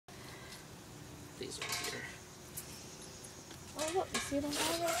these over here. Oh, look, you see them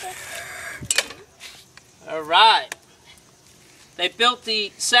all right there? All right. They built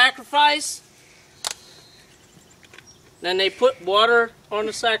the sacrifice. Then they put water on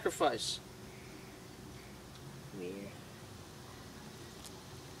the sacrifice. Weird.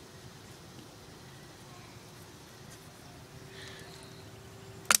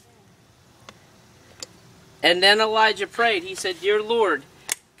 And then Elijah prayed. He said, "Dear Lord,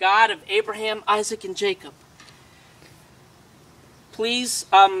 God of Abraham, Isaac, and Jacob, please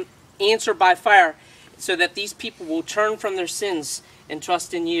answer by fire so that these people will turn from their sins and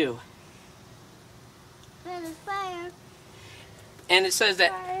trust in you." There's fire. And it says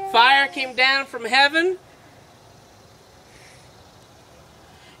that fire came down from heaven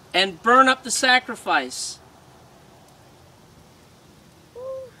and burned up the sacrifice.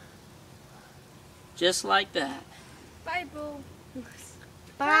 Just like that. Bible.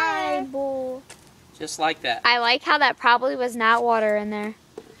 Bible. Just like that. I like how that probably was not water in there.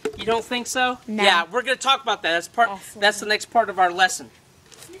 You don't think so? No. Yeah, we're going to talk about that. That's the next part of our lesson.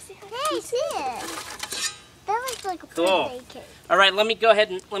 Hey, see it. That looks like a Cool. birthday cake. All right, let me go ahead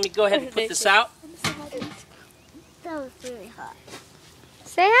and put this out. That was really hot.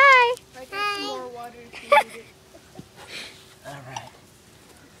 Say hi. Hi. All right.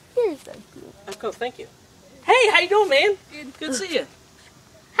 You're so cute. Oh, cool. Thank you. Hey, how you doing, man? Good to see you.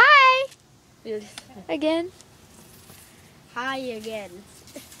 Hi. Again. Hi again.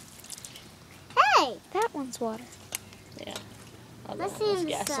 Hey. That one's water. Yeah. Let's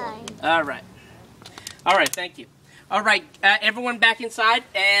see inside. All right. All right, thank you. All right, everyone back inside,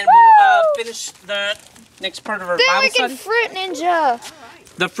 and we'll finish the next part of our Then Bible we can study. fruit ninja.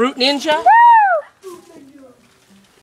 The Fruit Ninja? Woo!